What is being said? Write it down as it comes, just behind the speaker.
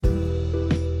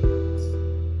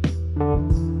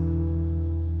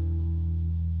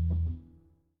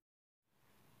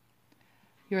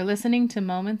You're listening to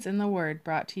Moments in the Word,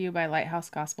 brought to you by Lighthouse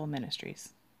Gospel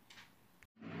Ministries.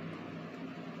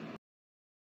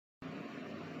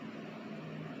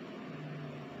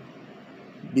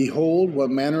 Behold, what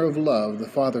manner of love the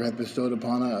Father hath bestowed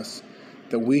upon us,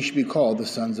 that we should be called the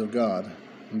sons of God.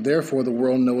 Therefore the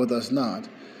world knoweth us not,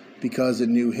 because it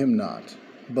knew him not.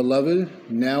 Beloved,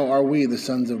 now are we the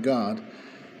sons of God,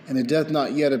 and it doth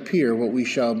not yet appear what we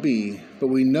shall be, but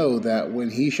we know that when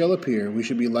he shall appear, we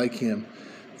shall be like him,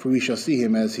 for we shall see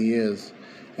him as he is.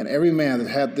 And every man that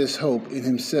hath this hope in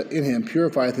him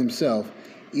purifieth himself,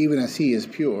 even as he is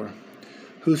pure.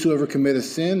 Whosoever committeth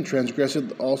sin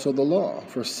transgresseth also the law,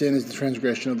 for sin is the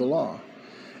transgression of the law.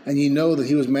 And ye know that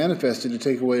he was manifested to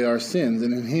take away our sins,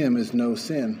 and in him is no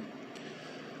sin.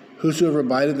 Whosoever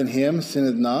abideth in him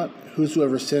sinneth not.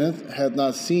 Whosoever sinneth hath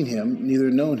not seen him,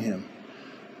 neither known him.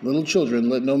 Little children,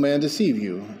 let no man deceive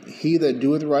you. He that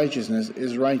doeth righteousness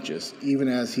is righteous, even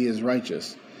as he is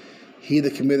righteous. He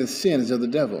that committeth sin is of the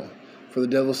devil, for the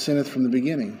devil sinneth from the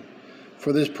beginning.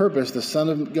 For this purpose the Son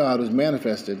of God was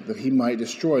manifested, that he might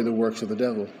destroy the works of the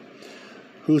devil.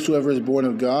 Whosoever is born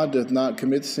of God doth not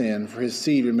commit sin, for his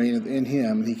seed remaineth in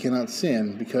him, and he cannot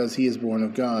sin, because he is born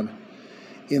of God.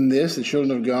 In this the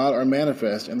children of God are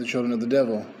manifest, and the children of the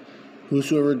devil.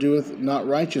 Whosoever doeth not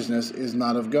righteousness is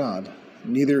not of God,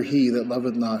 neither he that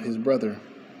loveth not his brother.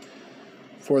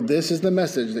 For this is the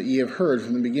message that ye have heard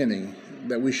from the beginning,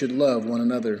 that we should love one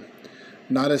another.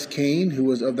 Not as Cain, who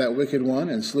was of that wicked one,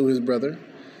 and slew his brother.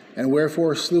 And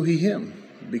wherefore slew he him?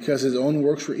 Because his own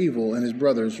works were evil, and his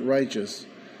brother's righteous.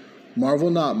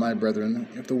 Marvel not, my brethren,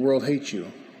 if the world hate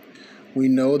you. We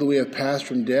know that we have passed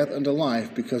from death unto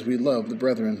life, because we love the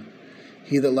brethren.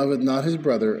 He that loveth not his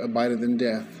brother abideth in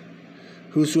death.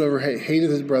 Whosoever hateth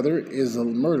his brother is a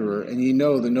murderer, and ye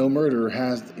know that no murderer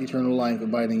has eternal life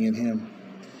abiding in him.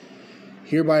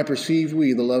 Hereby perceive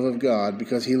we the love of God,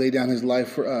 because he laid down his life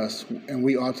for us, and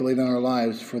we ought to lay down our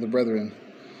lives for the brethren.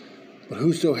 But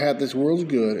whoso hath this world's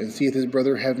good, and seeth his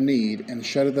brother have need, and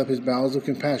shutteth up his bowels of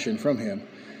compassion from him,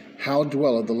 how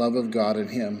dwelleth the love of God in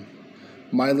him?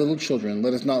 My little children,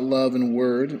 let us not love in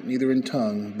word, neither in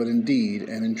tongue, but in deed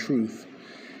and in truth.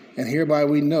 And hereby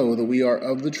we know that we are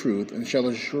of the truth, and shall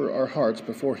assure our hearts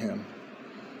before him.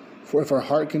 For if our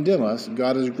heart condemn us,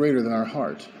 God is greater than our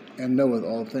heart, and knoweth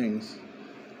all things.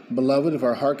 Beloved, if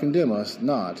our heart condemn us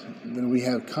not, then we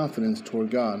have confidence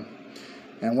toward God.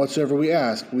 And whatsoever we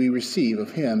ask, we receive of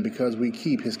him, because we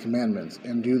keep his commandments,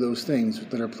 and do those things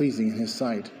that are pleasing in his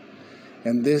sight.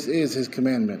 And this is his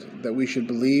commandment, that we should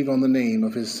believe on the name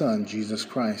of his Son, Jesus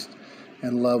Christ,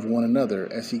 and love one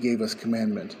another as he gave us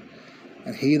commandment.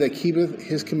 And he that keepeth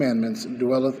his commandments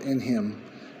dwelleth in him,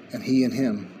 and he in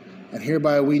him. And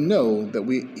hereby we know that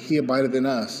he abideth in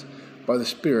us, by the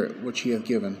Spirit which he hath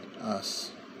given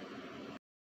us.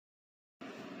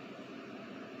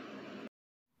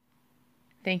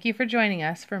 Thank you for joining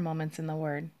us for Moments in the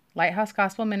Word. Lighthouse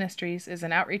Gospel Ministries is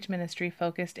an outreach ministry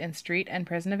focused in street and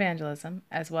prison evangelism,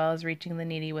 as well as reaching the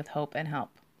needy with hope and help.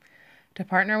 To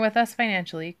partner with us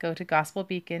financially, go to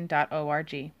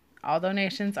gospelbeacon.org. All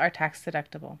donations are tax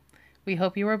deductible. We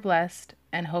hope you were blessed,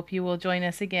 and hope you will join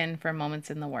us again for Moments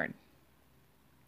in the Word.